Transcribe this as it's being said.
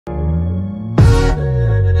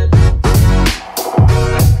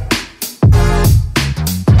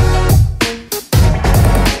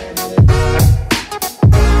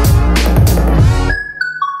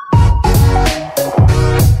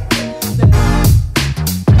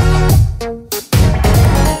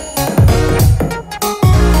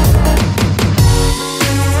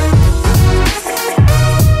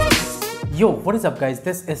What is up guys,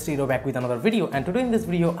 this is Tiro back with another video, and today in this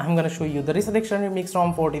video I'm gonna show you the ResurrectionRemix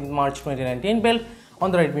ROM 14th March 2019 build on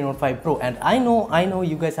the Redmi Note 5 Pro. And I know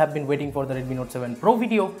you guys have been waiting for the Redmi Note 7 Pro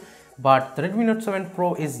video, but the Redmi Note 7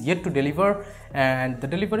 Pro is yet to deliver, and the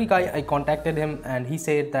delivery guy, I contacted him and he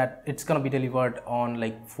said that it's gonna be delivered on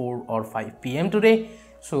like 4 or 5 p.m. today.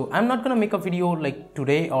 So I'm not gonna make a video like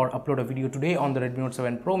today or upload a video today on the Redmi Note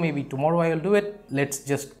 7 Pro. Maybe tomorrow I will do it. Let's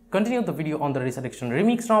just continue the video on the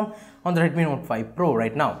ResurrectionRemix ROM on the Redmi Note 5 Pro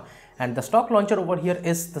right now. And the stock launcher over here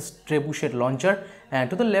is the Trebuchet launcher,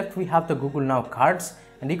 and to the left we have the Google Now cards,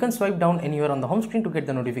 and you can swipe down anywhere on the home screen to get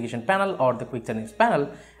the notification panel or the quick settings panel.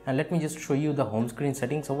 And let me just show you the home screen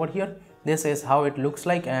settings over here. This is how it looks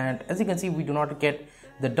like, and as you can see we do not get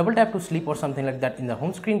the double tap to sleep or something like that in the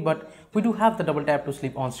home screen, but we do have the double tap to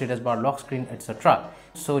sleep on status bar, lock screen, etc.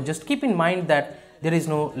 So just keep in mind that there is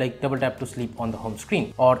no like double tap to sleep on the home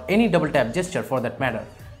screen or any double tap gesture for that matter.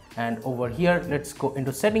 And over here let's go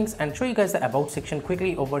into settings and show you guys the about section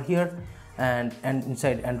quickly over here. And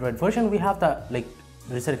inside Android version we have the like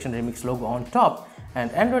ResurrectionRemix logo on top,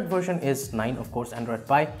 and Android version is 9, of course, Android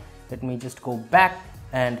Pie. Let me just go back,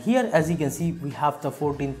 and here as you can see we have the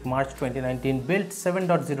 14th March 2019 build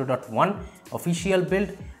 7.0.1 official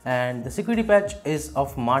build, and the security patch is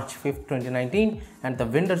of March 5th 2019, and the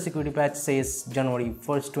vendor security patch says January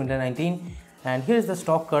 1st 2019. And here is the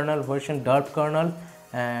stock kernel version, derp kernel,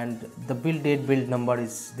 and the build date, build number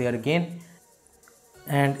is there again.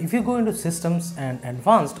 And if you go into systems and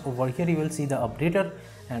advanced, over here you will see the updater,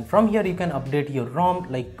 and from here you can update your ROM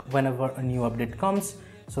like whenever a new update comes.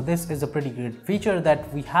 So this is a pretty great feature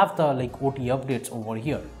that we have the like OT updates over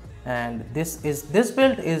here. And this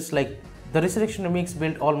build is like the ResurrectionRemix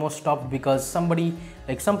build almost stopped because some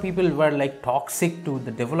people were like toxic to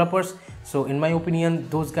the developers. So in my opinion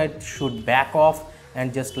those guys should back off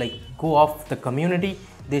and just like go off the community.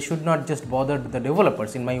 They should not just bother the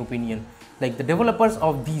developers, in my opinion. Like the developers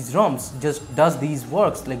of these ROMs just does these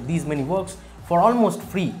works, like these many works for almost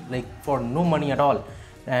free, like for no money at all.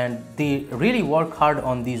 And they really work hard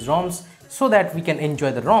on these ROMs so that we can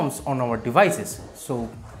enjoy the ROMs on our devices. So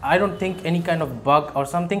I don't think any kind of bug or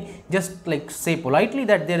something, just like say politely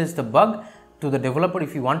that there is the bug to the developer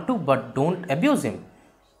if you want to, but don't abuse him.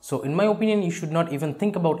 So in my opinion you should not even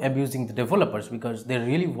think about abusing the developers, because they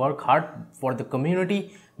really work hard for the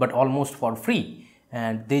community but almost for free,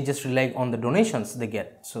 and they just rely on the donations they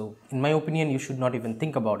get. So in my opinion you should not even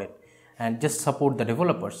think about it and just support the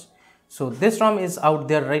developers. So this ROM is out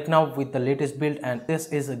there right now with the latest build, and this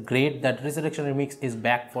is great that ResurrectionRemix is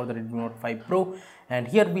back for the Redmi Note 5 Pro. And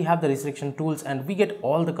here we have the resurrection tools, and we get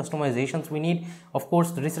all the customizations we need. Of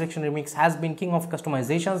course, the ResurrectionRemix has been king of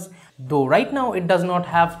customizations, though right now it does not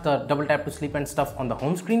have the double tap to sleep and stuff on the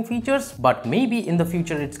home screen features, but maybe in the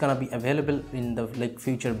future it's gonna be available in the like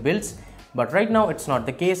future builds. But right now it's not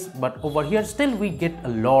the case. But over here still we get a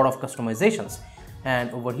lot of customizations.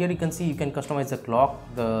 And over here you can see you can customize the clock,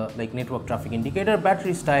 the like network traffic indicator,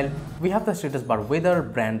 battery style. We have the status bar, weather,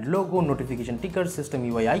 brand logo, notification ticker, system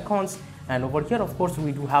UI icons. And over here of course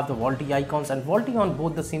we do have the VoLTE icons, and VoLTE on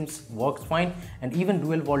both the sims works fine, and even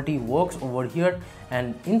dual VoLTE works over here.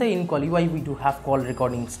 And in the in-call UI we do have call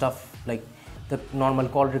recording stuff, like the normal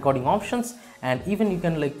call recording options, and even you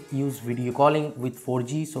can like use video calling with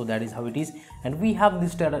 4G. So that is how it is. And we have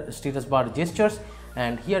the status bar gestures,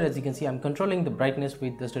 and here as you can see I'm controlling the brightness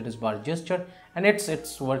with the status bar gesture, and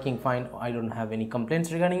it's working fine. I don't have any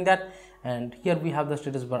complaints regarding that. And here we have the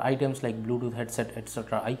status bar items like Bluetooth headset,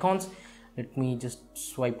 etc. icons. Let me just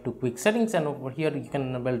swipe to quick settings, and over here you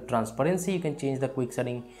can enable transparency. You can change the quick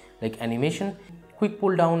setting like animation. Quick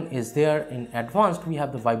pull down is there. In advanced we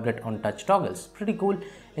have the vibrate on touch toggles, pretty cool.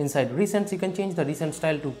 Inside recents you can change the recent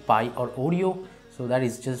style to pi or audio, so that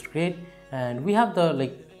is just great. And we have the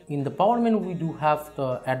like in the power menu we do have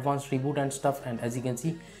the advanced reboot and stuff, and as you can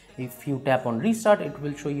see if you tap on restart it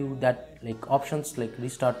will show you that like options like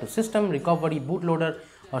restart to system, recovery, bootloader,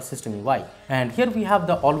 or system UI. And here we have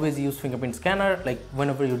the always use fingerprint scanner. Like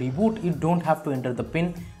whenever you reboot you don't have to enter the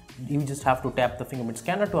pin, you just have to tap the fingerprint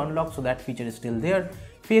scanner to unlock, so that feature is still there.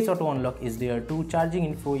 Face auto unlock is there too. Charging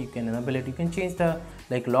info you can enable it. You can change the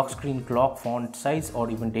like lock screen clock font size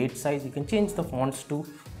or even date size. You can change the fonts too.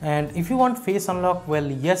 And if you want face unlock, well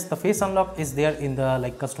yes, the face unlock is there in the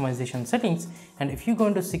like customization settings. And if you go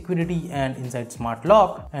into security and inside smart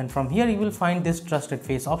lock, and from here you will find this trusted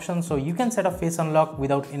face option, so you can set up face unlock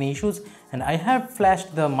without any issues. And I have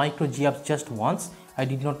flashed the micro GApps just once. I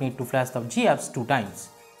did not need to flash the GApps 2 times.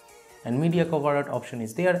 and media cover option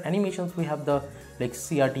is there. Animations, we have the like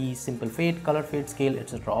CRT, simple fade, color fade, scale,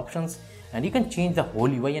 etc. options, and you can change the whole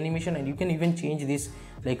UI animation, and you can even change this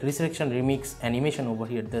like Resurrection Remix animation over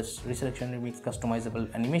here, this Resurrection Remix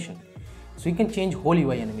customizable animation. So you can change whole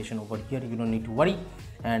UI animation over here, you don't need to worry.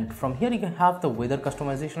 And from here you can have the weather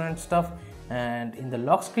customization and stuff. And in the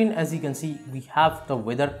lock screen, as you can see, we have the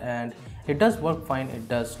weather, and it does work fine. It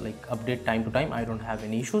does like update time to time. I don't have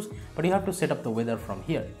any issues, but you have to set up the weather from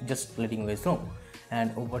here, just letting you guys know.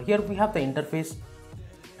 And over here we have the interface,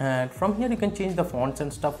 and from here you can change the fonts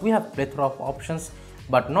and stuff. We have plethora of options,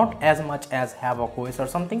 but not as much as Havoc OS or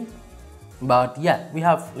something. But yeah, we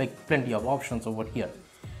have like plenty of options over here.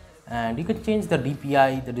 And you can change the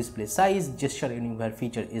DPI, the display size, gesture anywhere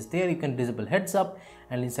feature is there. You can disable heads up,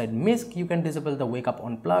 and inside MISC you can disable the wake up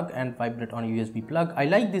on plug and vibrate on USB plug. I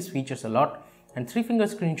like these features a lot. And 3-finger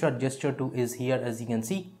screenshot gesture too is here, as you can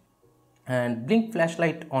see. And blink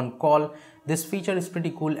flashlight on call, this feature is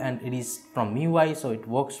pretty cool, and it is from MIUI, so it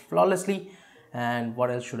works flawlessly. And what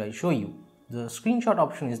else should I show you? The screenshot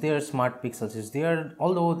option is there, smart pixels is there,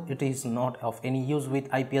 although it is not of any use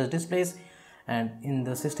with IPS displays. And in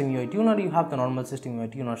the system UI tuner, you have the normal system UI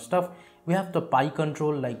tuner stuff. We have the pie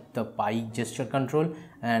control, like the pie gesture control,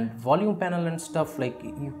 and volume panel and stuff. Like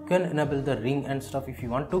you can enable the ring and stuff if you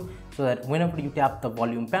want to, so that whenever you tap the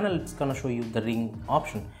volume panel, it's gonna show you the ring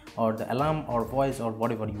option or the alarm or voice or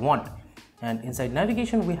whatever you want. And inside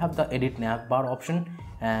navigation, we have the edit nav bar option,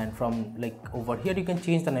 and from like over here you can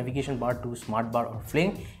change the navigation bar to smart bar or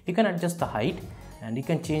flame. You can adjust the height, and you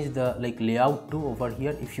can change the like layout too over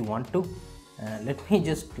here if you want to. Let me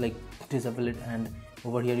just like disable it, and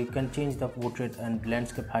over here you can change the portrait and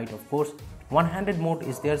landscape height. Of course, one-handed mode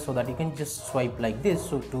is there, so that you can just swipe like this,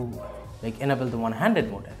 so to like enable the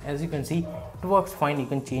one-handed mode. As you can see, it works fine. You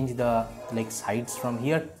can change the like sides from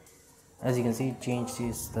here. As you can see, it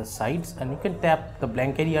changes the sides, and you can tap the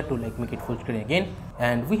blank area to like make it full screen again.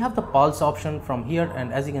 And we have the pulse option from here,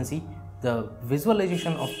 and as you can see, the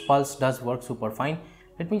visualization of pulse does work super fine.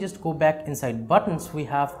 Let me just go back inside buttons. We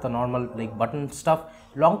have the normal like button stuff.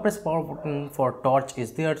 Long press power button for torch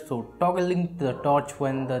is there, so toggling the torch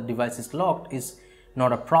when the device is locked is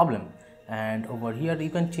not a problem. And over here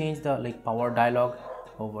you can change the like power dialog.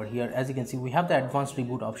 Over here, as you can see, we have the advanced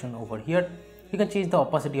reboot option over here. You can change the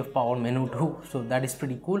opacity of power menu too, so that is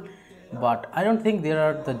pretty cool. But I don't think there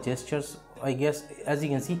are the gestures, I guess. As you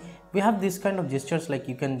can see, we have this kind of gestures, like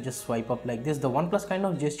you can just swipe up like this, the OnePlus kind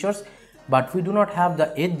of gestures. But we do not have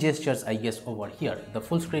the edge gestures, I guess, over here. The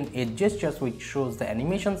full screen edge gestures, which shows the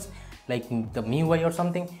animations like the MIUI or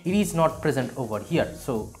something, it is not present over here,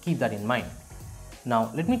 so keep that in mind.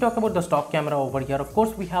 Now let me talk about the stock camera over here. Of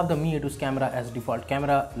course, we have the Mi A2's camera as default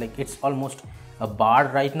camera, like it's almost a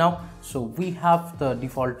bar right now. So we have the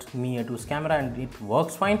default Mi A2's camera, and it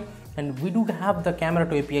works fine. And we do have the camera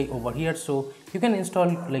to API over here, so you can install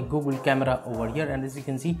like Google camera over here. And as you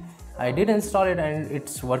can see, I did install it and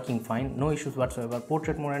it's working fine, no issues whatsoever.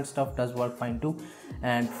 Portrait mode and stuff does work fine too.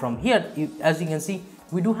 And from here, as you can see,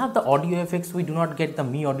 we do have the audio effects. We do not get the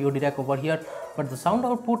Mi Audio Direct over here, but the sound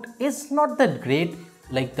output is not that great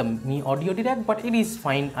like the Mi Audio Direct, but it is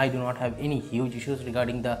fine. I do not have any huge issues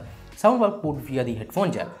regarding the sound output via the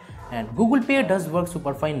headphone jack. And Google Pay does work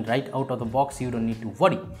super fine right out of the box, you don't need to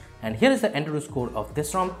worry. And here is the Antutu score of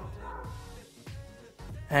this ROM.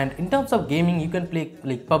 And in terms of gaming, you can play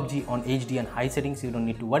like PUBG on HD and high settings, you don't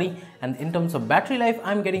need to worry. And in terms of battery life,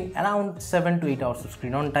 I'm getting around 7 to 8 hours of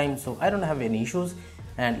screen on time, so I don't have any issues.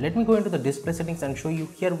 And let me go into the display settings and show you.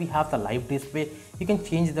 Here we have the live display. You can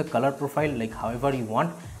change the color profile like however you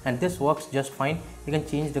want, and this works just fine. You can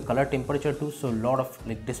change the color temperature too, so a lot of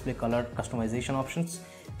like display color customization options.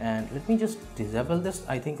 And let me just disable this.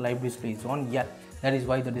 I think live display is on. Yeah, that is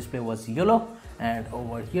why the display was yellow. And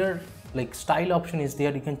over here, like style option is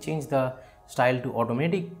there. You can change the style to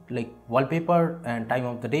automatic, like wallpaper and time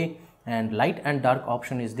of the day. And light and dark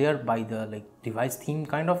option is there by the like device theme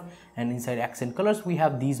kind of. And inside accent colors, we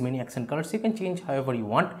have these many accent colors. You can change however you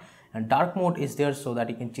want. And dark mode is there, so that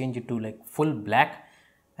you can change it to like full black.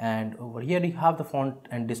 And over here you have the font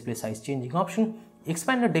and display size changing option.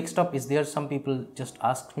 Expanded desktop is there. Some people just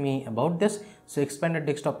asked me about this, so expanded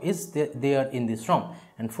desktop is there in this ROM.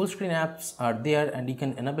 And full screen apps are there, and you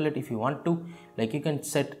can enable it if you want to. Like you can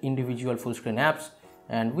set individual full screen apps.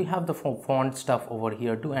 And we have the font stuff over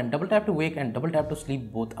here too, and double tap to wake and double tap to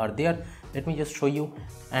sleep both are there. Let me just show you,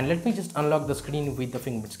 and let me just unlock the screen with the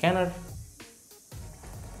fingerprint scanner.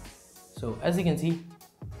 So as you can see,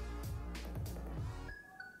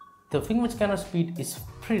 the fingerprint scanner speed is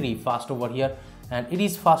pretty fast over here, and it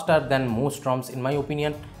is faster than most ROMs in my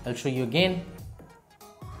opinion. I'll show you again.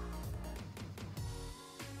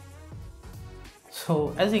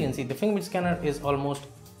 So as you can see, the fingerprint scanner is almost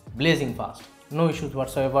blazing fast, no issues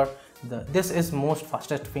whatsoever. This is most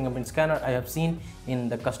fastest fingerprint scanner I have seen in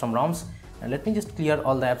the custom ROMs. And let me just clear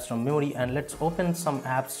all the apps from memory, and let's open some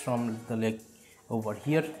apps from the over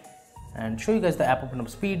here and show you guys the app open up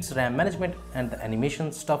speeds, RAM management, and the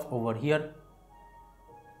animation stuff over here.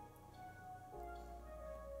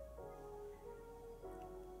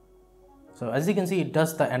 So as you can see, it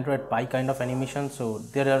does the Android Pie kind of animation, so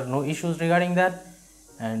there are no issues regarding that.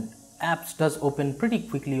 And apps does open pretty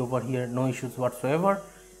quickly over here, no issues whatsoever.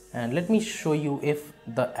 And let me show you if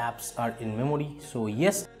the apps are in memory. So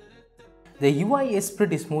yes, the UI is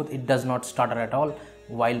pretty smooth, it does not stutter at all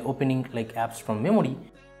while opening like apps from memory.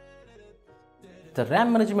 The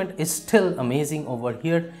RAM management is still amazing over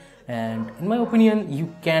here, and in my opinion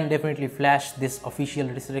you can definitely flash this official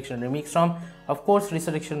Resurrection Remix ROM. Of course,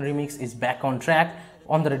 Resurrection Remix is back on track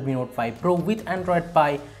on the Redmi Note 5 Pro with Android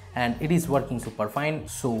Pie, and it is working super fine.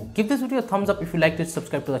 So give this video a thumbs up if you liked it,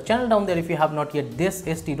 subscribe to the channel down there if you have not yet. This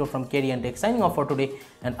is Tito from Carry and Tech signing off for today,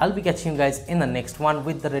 and I'll be catching you guys in the next one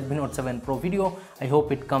with the Redmi Note 7 Pro video. I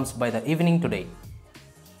hope it comes by the evening today.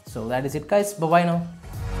 So that is it guys, bye bye now.